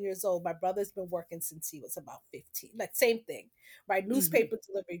 13 years old. My brother's been working since he was about 15. Like, same thing, right? Hmm. Newspaper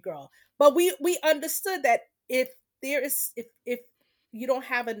delivery girl. But we understood that if you don't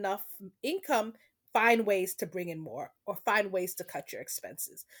have enough income, find ways to bring in more or find ways to cut your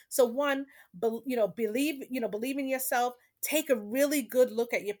expenses. So one, believe in yourself. Take a really good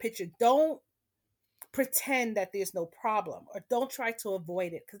look at your picture. Don't pretend that there's no problem, or don't try to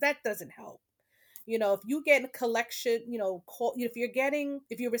avoid it, because that doesn't help. If you get a collection,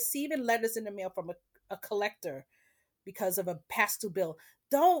 if you're receiving letters in the mail from a collector because of a past due bill,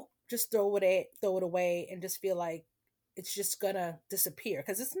 don't just throw it away and just feel like it's just gonna disappear,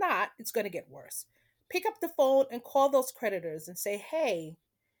 because it's not. It's gonna get worse. Pick up the phone and call those creditors and say, hey,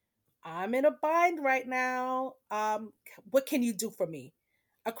 I'm in a bind right now. What can you do for me?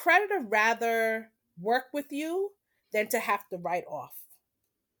 A creditor rather work with you than to have to write off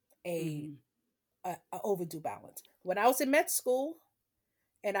a, Hmm. a overdue balance. When I was in med school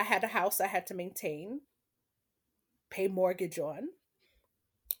and I had a house I had to maintain, pay mortgage on,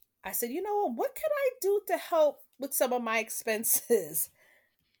 I said, what can I do to help with some of my expenses?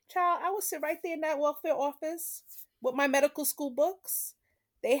 Child, I would sit right there in that welfare office with my medical school books.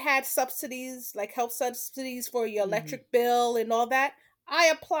 They had subsidies, like health subsidies for your Mhm. electric bill and all that. I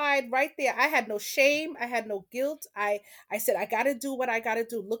applied right there. I had no shame. I had no guilt. I said, I got to do what I got to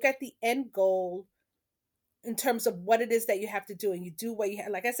do. Look at the end goal in terms of what it is that you have to do, and you do what you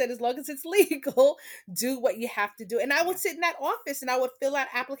have. Like I said, as long as it's legal, do what you have to do. And I would sit in that office and I would fill out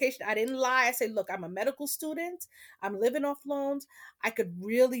application. I didn't lie. I said, look, I'm a medical student, I'm living off loans, I could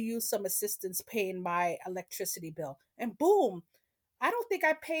really use some assistance paying my electricity bill. And boom, I don't think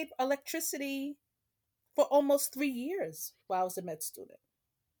I paid electricity for almost 3 years while I was a med student.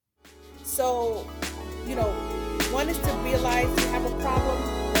 So, you know, one is to realize you have a problem,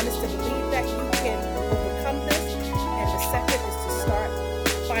 one is to believe that you can overcome this, and the second is to start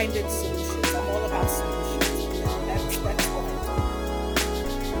finding solutions. I'm all about solutions. That's what I do.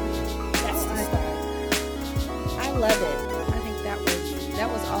 That's the start. I love it. I think that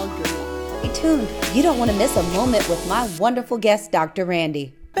was all great. Stay tuned. You don't want to miss a moment with my wonderful guest, Dr.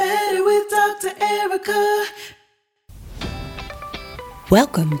 Randi. Better with Dr. Erica.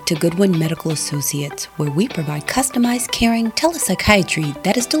 Welcome to Goodwin Medical Associates, where we provide customized, caring telepsychiatry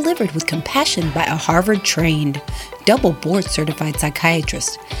that is delivered with compassion by a Harvard-trained, double board-certified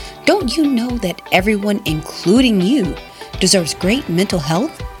psychiatrist. Don't you know that everyone, including you, deserves great mental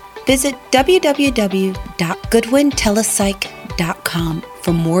health? Visit www.goodwintelepsych.com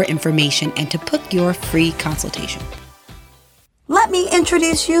for more information and to book your free consultation. Let me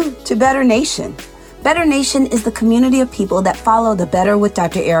introduce you to Better Nation. Better Nation is the community of people that follow the Better with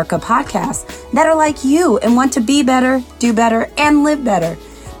Dr. Erica podcast that are like you and want to be better, do better, and live better.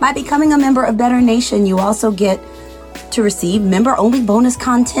 By becoming a member of Better Nation, you also get to receive member-only bonus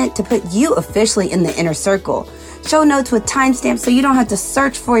content to put you officially in the inner circle, show notes with timestamps so you don't have to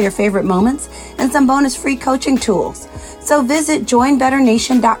search for your favorite moments, and some bonus free coaching tools. So visit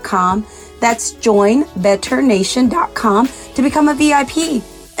joinbetternation.com. That's joinbetternation.com to become a VIP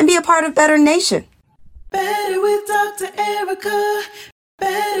and be a part of Better Nation. Better with Dr. Erica.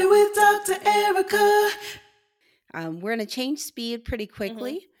 Better with Dr. Erica. We're going to change speed pretty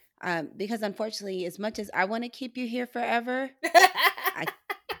quickly because unfortunately, as much as I want to keep you here forever,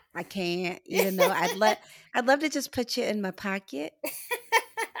 I can't, even though I'd love to just put you in my pocket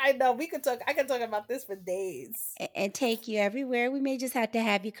I know I can talk about this for days. and take you everywhere. We may just have to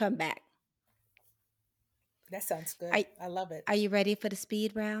have you come back. That sounds good. I love it. Are you ready for the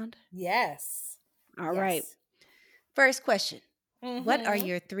speed round? Yes. All right. First question. What are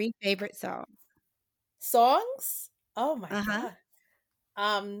your 3 favorite songs? Songs? Oh my God.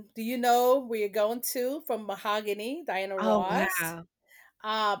 Do you know where you're going to from Mahogany, Diana Ross? Wow.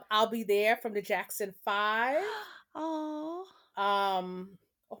 I'll Be There from the Jackson 5. Oh.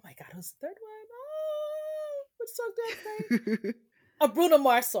 Oh my God, who's the third one? Oh, what song did I play? A Bruno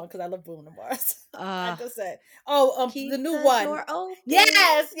Mars song, because I love Bruno Mars. I just said, the new one. Door open.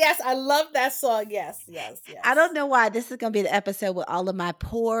 Yes, I love that song. Yes. I don't know why this is going to be the episode with all of my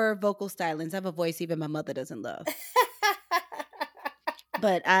poor vocal stylings. I have a voice even my mother doesn't love.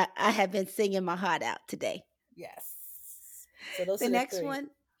 But I have been singing my heart out today. Yes. So those the are next three. one.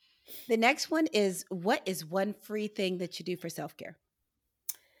 The next one is, what is one free thing that you do for self-care?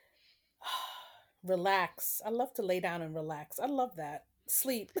 Relax. I love to lay down and relax. I love that.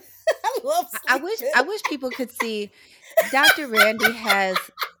 Sleep. I love sleep. I wish people could see Dr. Randi has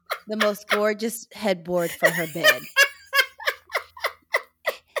the most gorgeous headboard for her bed.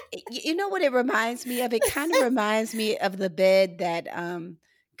 You know what it reminds me of? It kind of reminds me of the bed that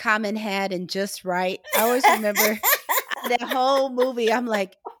Common had in Just Right. I always remember that whole movie. I'm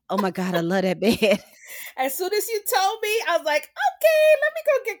like, oh my God, I love that bed. As soon as you told me, I was like, okay, let me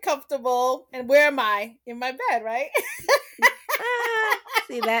go get comfortable. And where am I? In my bed, right?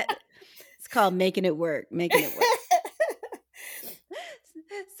 See that? It's called making it work. Making it work.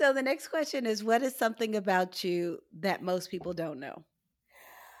 So the next question is, what is something about you that most people don't know?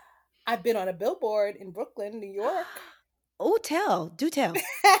 I've been on a billboard in Brooklyn, New York. Oh, do tell.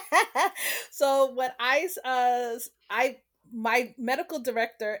 So when my medical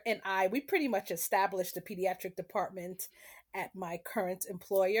director and we pretty much established the pediatric department at my current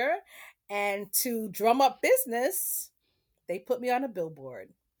employer. And to drum up business, they put me on a billboard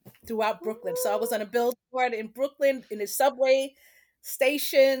throughout Brooklyn. So I was on a billboard in Brooklyn, in the subway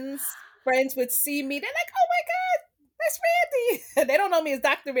stations. Friends would see me. They're like, oh my God, that's Randi. They don't know me as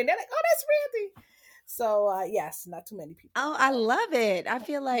Dr. Randi. They're like, oh, that's Randi. So yes, not too many people. Oh, I love it. I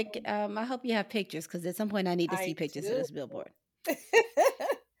feel like I hope you have pictures, because at some point I need to see pictures of this billboard.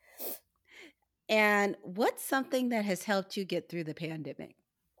 And what's something that has helped you get through the pandemic?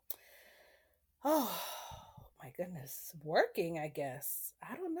 Oh my goodness, working, I guess.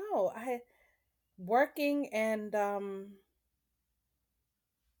 I don't know. I working and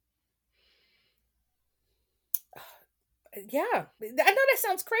yeah, I know that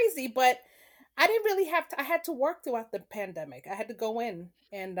sounds crazy, but I didn't really have to. I had to work throughout the pandemic. I had to go in,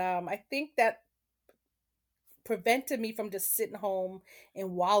 and I think that prevented me from just sitting home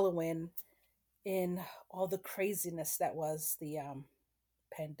and wallowing in all the craziness that was the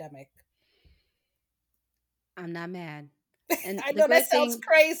pandemic. I'm not mad. And I the know that great sounds thing,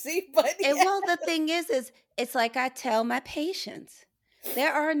 crazy, but and yeah. well, the thing is it's like I tell my patients,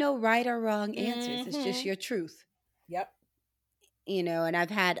 there are no right or wrong answers. It's just Hmm. your truth. Yep. And I've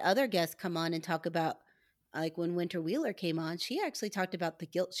had other guests come on and talk about, like when Winter Wheeler came on, she actually talked about the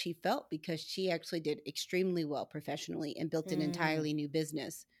guilt she felt because she actually did extremely well professionally and built an Mm, entirely new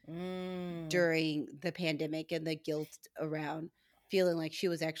business mm. during the pandemic, and the guilt around feeling like she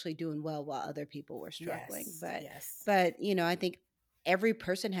was actually doing well while other people were struggling. Yes. but Yes. but I think every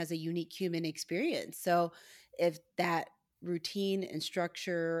person has a unique human experience. So if that routine and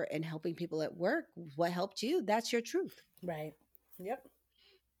structure and helping people at work, what helped you, that's your truth. Right. Yep.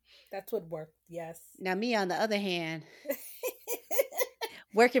 That's what worked. Yes. Now me, on the other hand,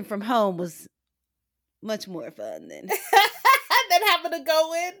 working from home was much more fun than, Then having to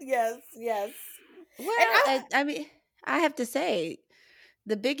go in. Yes. Yes. And well, I mean, I have to say,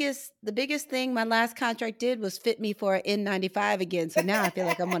 the biggest thing my last contract did was fit me for an N95 again. So now I feel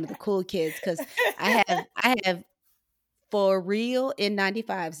like I'm one of the cool kids because I have for real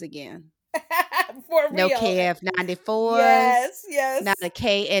N95s again. for No real. KF94s, Yes. not Yes. a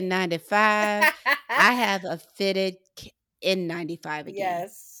KN95. I have a fitted N95 again.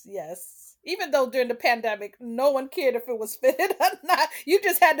 Yes, yes. Even though during the pandemic, no one cared if it was fitted or not. You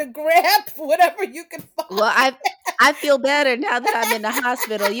just had to grab whatever you could Well, find. I feel better now that I'm in the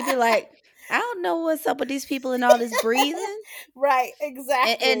hospital. You'd be like, I don't know what's up with these people and all this breathing. Right, And, and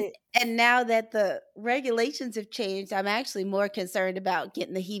exactly. and now that the regulations have changed, I'm actually more concerned about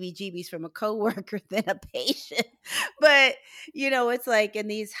getting the heebie-jeebies from a coworker than a patient. But it's like in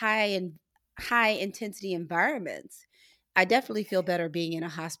these high intensity environments, I definitely feel better being in a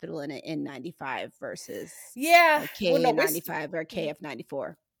hospital in an N95 versus Yeah. a Well, no, KN95 or a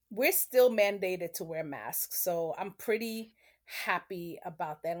KF94. we're still mandated to wear masks, so I'm pretty happy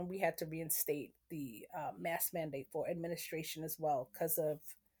about that. And we had to reinstate the mask mandate for administration as well because of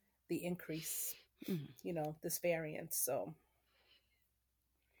the increase, Mhm. this variant. So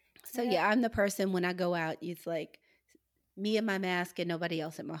So yeah. yeah, I'm the person when I go out, it's like me and my mask and nobody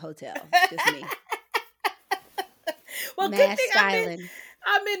else at my hotel. It's just me. Well, good thing Mask I'm in styling.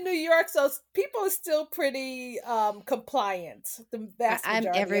 I'm in New York, so people are still pretty compliant. The vast I'm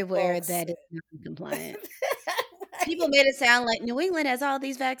majority of everywhere folks. that is non-compliant. People Right. made it sound like New England has all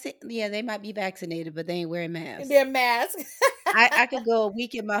these vaccine. Yeah, they might be vaccinated, but they ain't wearing In masks. their mask. I could go a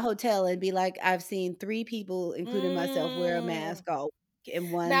week in my hotel and be like, I've seen 3 people, including myself, wear a Mm. mask all week,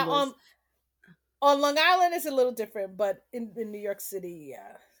 and one Now was on Long Island it's a little different, but in New York City,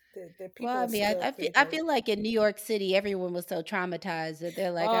 yeah, the well, people I are mean, still I pretty I heavy. feel like in New York City, everyone was so traumatized that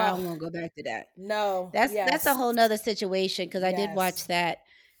they're like, I Oh don't want to go back to that. no, That's a yes, whole nother situation because I did watch yes.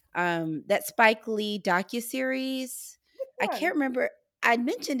 that Spike Lee docuseries. I One. can't remember. I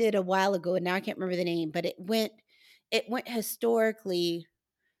mentioned it a while ago, and now I can't remember the name. But it went historically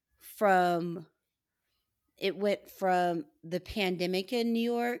from it went from the pandemic in New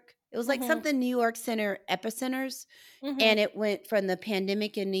York. It was like Mm-hmm. something New York Center epicenters, Mm-hmm. and it went from the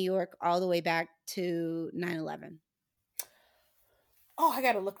pandemic in New York all the way back to 9/11. Oh, I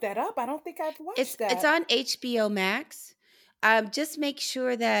gotta look that up. I don't think I've It's watched it's that. on HBO Max. Just make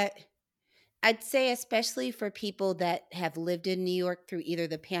sure that I'd say, especially for people that have lived in New York through either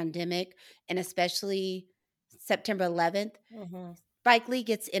the pandemic and especially September 11th, Mm-hmm. Spike Lee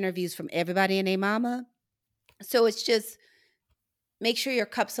gets interviews from everybody and their mama. So it's just make sure your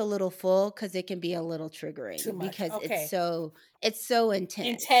cup's a little full because it can be a little Too triggering much. because it's Okay. so it's so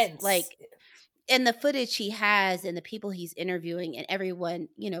intense. Intense. Like, and the footage he has and the people he's interviewing and everyone,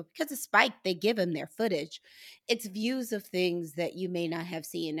 because of Spike, they give him their footage. It's views of things that you may not have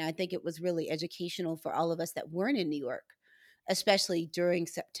seen. And I think it was really educational for all of us that weren't in New York, especially during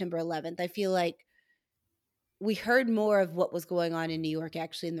September 11th. I feel like we heard more of what was going on in New York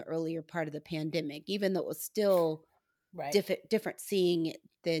actually in the earlier part of the pandemic, even though it was still Right. different seeing it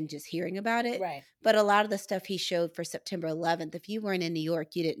than just hearing about it. Right. But a lot of the stuff he showed for September 11th, if you weren't in New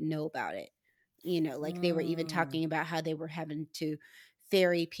York, you didn't know about it. Like they were even Mm. talking about how they were having to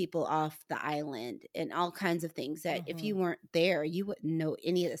ferry people off the island and all kinds of things that if Mm-hmm. you weren't there, you wouldn't know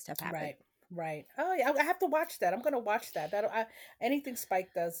any of this stuff happened. Right. Right. Oh yeah, I have to watch that. I'm gonna watch that. Anything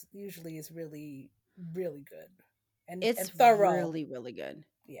Spike does usually is really, really good and It's thorough. really, really good.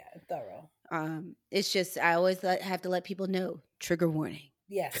 Yeah, and thorough. It's just I always have to let people know trigger warning.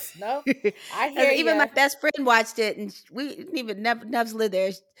 Yes. No, I hear And even my you. best friend watched it, and we didn't even Nev's lived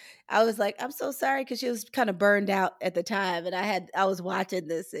there. I was like, I'm so sorry because she was kind of burned out at the time, and I was watching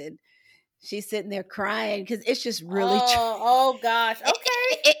this, and she's sitting there crying because it's just really Oh, oh gosh. it,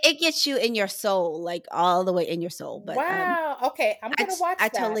 Okay. it gets you in your soul, like all the way in your soul. But Wow. Okay, I'm gonna I watch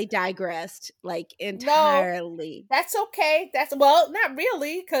that. totally digressed, like No, entirely. that's okay. That's well, not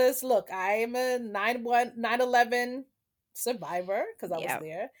really, because look, I am a 9/11 survivor because I was Yeah,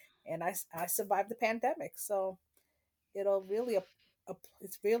 there, and I survived the pandemic, so it'll really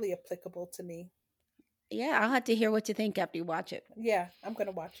it's really applicable to me. yeah. I'll have to hear what you think after you watch it. Yeah, I'm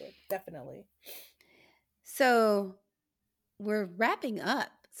gonna watch it definitely. So we're wrapping up.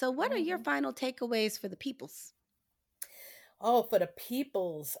 So, what are your Hmm. final takeaways for the peoples? Oh, for the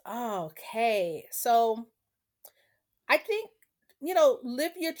peoples. Okay, so I think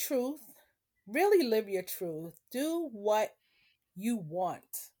live your truth. Really live your truth. Do what you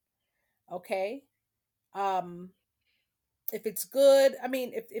want. Okay. Um, if it's good, I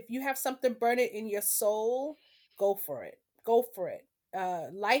mean, if you have something burning in your soul, go for it. Go for it.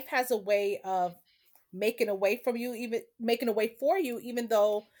 Life has a way of making a way from you, even making a way for you, even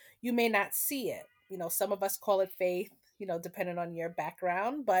though you may not see it. Some of us call it faith, depending on your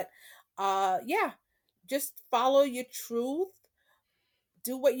background. But yeah, just follow your truth,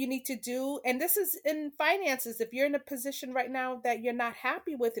 do what you need to do. And this is in finances. If you're in a position right now that you're not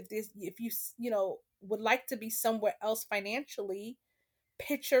happy with, if you would like to be somewhere else financially,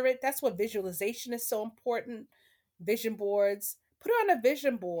 picture it. That's what visualization is so important. Vision boards. Put it on a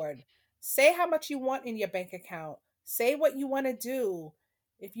vision board. Say how much you want in your bank account. Say what you want to do.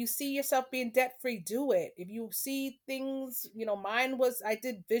 If you see yourself being debt free, do it. If you see things, mine was I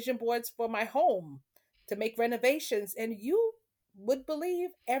did vision boards for my home to make renovations, and you would believe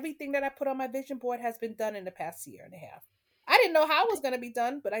everything that I put on my vision board has been done in the past year and a half. I didn't know how it was going to be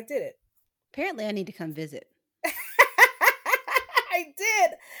done, but I did it. Apparently, I need to come visit. I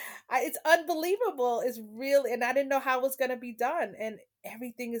did. It's unbelievable. It's real, and I didn't know how it was going to be done, and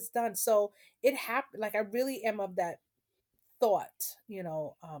everything is done. So it happened. Like I really am of that thought,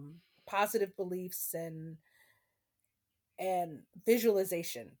 positive beliefs and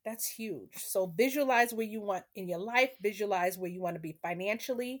visualization. That's huge. So visualize where you want in your life. Visualize where you want to be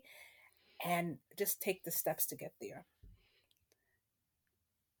financially, and just take the steps to get there.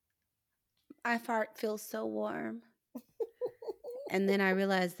 My heart feels so warm. And then I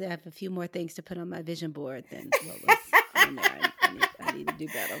realized that I have a few more things to put on my vision board than what was on there. I need to do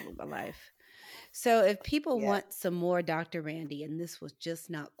better with my life. So, if people Yeah. want some more Dr. Randy and this was just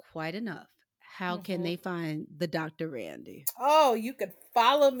not quite enough, how can Hmm. they find the Dr. Randy? Oh, you can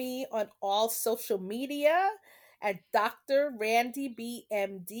follow me on all social media at Dr. Randy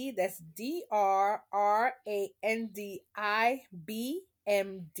BMD. That's DrRandibMD.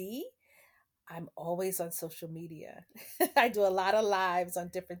 I'm always on social media. I do a lot of lives on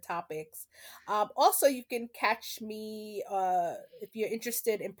different topics. Also, you can catch me if you're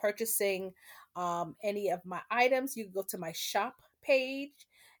interested in purchasing any of my items. You can go to my shop page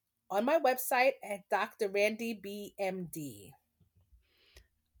on my website at Dr. Randy BMD.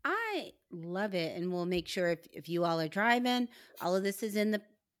 I love it. And we'll make sure if you all are driving, all of this is in the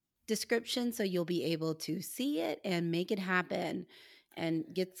description so you'll be able to see it and make it happen and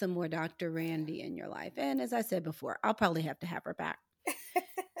get some more Dr. Randy in your life. And as I said before, I'll probably have to have her back.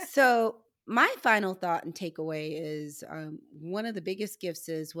 So, my final thought and takeaway is one of the biggest gifts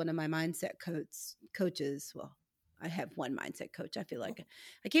is one of my mindset coaches. Well, I have one mindset coach. I feel like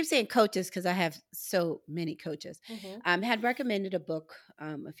I keep saying coaches because I have so many coaches. Mhm. Had recommended a book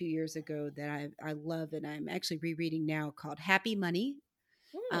a few years ago that I love and I'm actually rereading now called Happy Money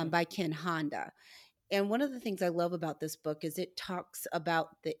Mm. by Ken Honda. And one of the things I love about this book is it talks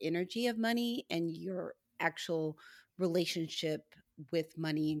about the energy of money and your actual relationship with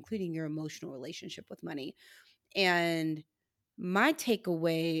money, including your emotional relationship with money. And my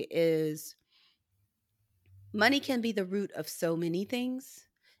takeaway is money can be the root of so many things.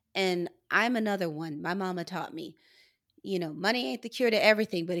 And I'm another one. My mama taught me, money ain't the cure to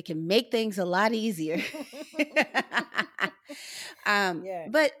everything, but it can make things a lot easier. Yeah.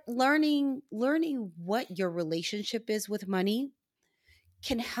 But learning what your relationship is with money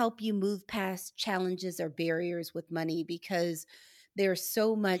can help you move past challenges or barriers with money because there's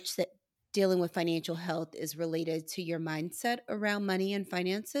so much that dealing with financial health is related to your mindset around money and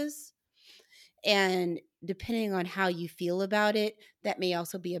finances. And depending on how you feel about it, that may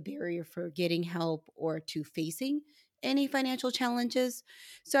also be a barrier for getting help or to facing any financial challenges.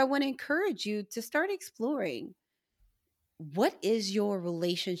 So I want to encourage you to start exploring, what is your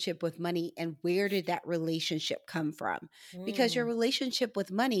relationship with money and where did that relationship come from? Because your Mm, relationship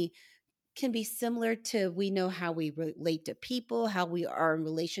with money can be similar to, we know how we relate to people, how we are in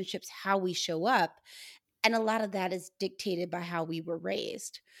relationships, how we show up. And a lot of that is dictated by how we were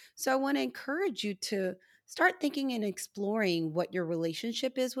raised. So I want to encourage you to start thinking and exploring what your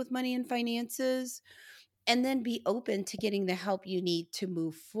relationship is with money and finances, and then be open to getting the help you need to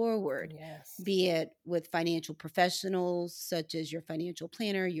move forward, yes. be it with financial professionals such as your financial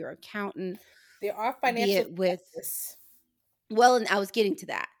planner, your accountant, There are be financial it with, therapists. well, and I was getting to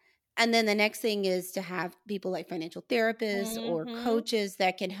that. And then the next thing is to have people like financial therapists or Mm-hmm. coaches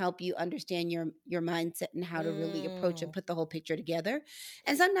that can help you understand your mindset and how to really approach and Mm, put the whole picture together.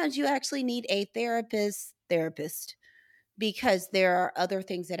 And sometimes you actually need a therapist, because there are other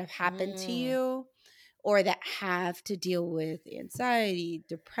things that have happened to mm, you or that have to deal with anxiety,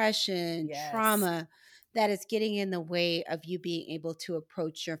 depression, yes. trauma, that is getting in the way of you being able to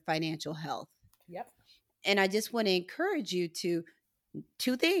approach your financial health. Yep. And I just want to encourage you to,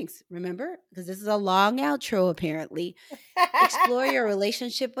 two things, remember, because this is a long outro apparently. Explore your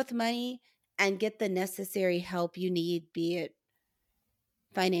relationship with money and get the necessary help you need, be it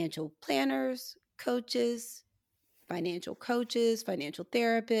financial planners, coaches, financial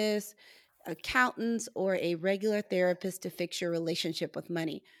therapists, accountants, or a regular therapist to fix your relationship with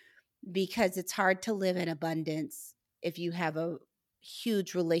money, because it's hard to live in abundance if you have a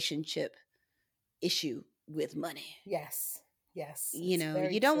huge relationship issue with money. Yes. Yes. You It's know,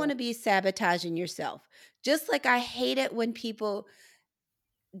 very you don't want true. to be sabotaging yourself. Just like I hate it when people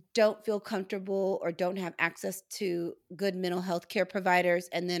don't feel comfortable or don't have access to good mental health care providers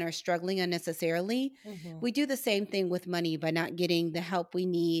and then are struggling unnecessarily. Mm-hmm. We do the same thing with money. By not getting the help we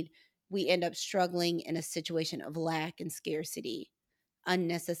need, we end up struggling in a situation of lack and scarcity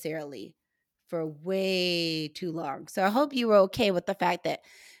unnecessarily for way too long. So I hope you were okay with the fact that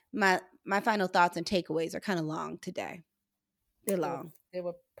my final thoughts and takeaways are kind of long today. They're They were, long. they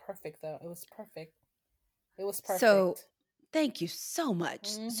were perfect, though. It was perfect. It was So perfect. thank you so much.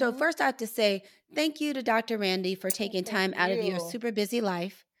 So Mm-hmm. first I have to say thank you to Dr. Randy for Oh, taking thank time out of your you. super busy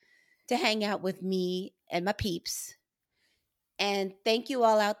life to hang out with me and my peeps. And thank you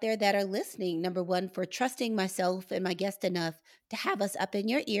all out there that are listening. Number one, for trusting myself and my guest enough to have us up in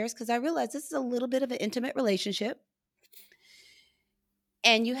your ears, because I realize this is a little bit of an intimate relationship.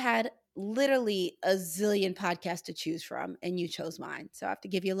 And you had literally a zillion podcasts to choose from, and you chose mine. So I have to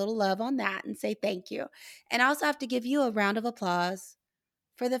give you a little love on that and say thank you. And I also have to give you a round of applause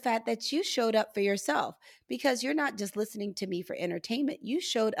for the fact that you showed up for yourself, because you're not just listening to me for entertainment. You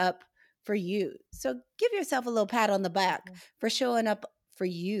showed up for you. So give yourself a little pat on the back Mhm. for showing up for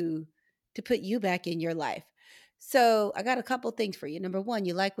you, to put you back in your life. So I got a couple things for you. Number one,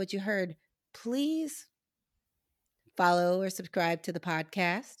 you like what you heard, please follow or subscribe to the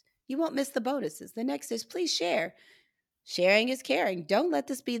podcast. You won't miss the bonuses. The next is, please share. Sharing is caring. Don't let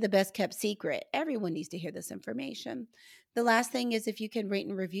this be the best kept secret. Everyone needs to hear this information. The last thing is, if you can rate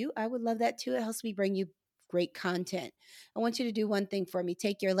and review, I would love that too. It helps me bring you great content. I want you to do one thing for me.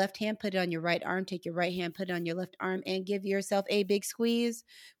 Take your left hand, put it on your right arm. Take your right hand, put it on your left arm, and give yourself a big squeeze.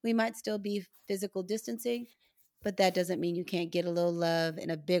 We might still be physical distancing, but that doesn't mean you can't get a little love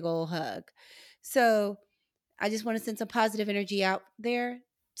and a big old hug. So I just want to send some positive energy out there.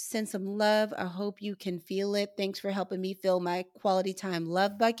 Send some love. I hope you can feel it. Thanks for helping me fill my quality time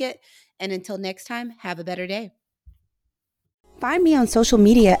love bucket. And until next time, have a better day. Find me on social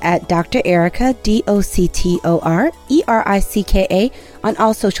media at Dr. Erica, DoctorEricka, on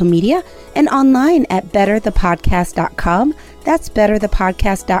all social media, and online at betterthepodcast.com. That's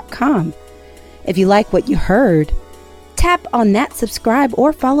betterthepodcast.com. If you like what you heard, tap on that subscribe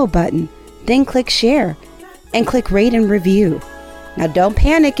or follow button, then click share and click rate and review. Now, don't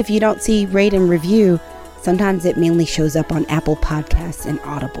panic if you don't see rate and review. Sometimes it mainly shows up on Apple Podcasts and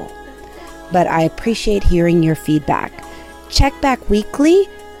Audible. But I appreciate hearing your feedback. Check back weekly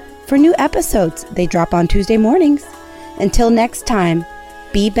for new episodes. They drop on Tuesday mornings. Until next time,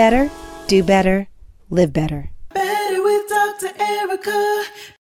 be better, do better, live better. Better with Dr. Erica.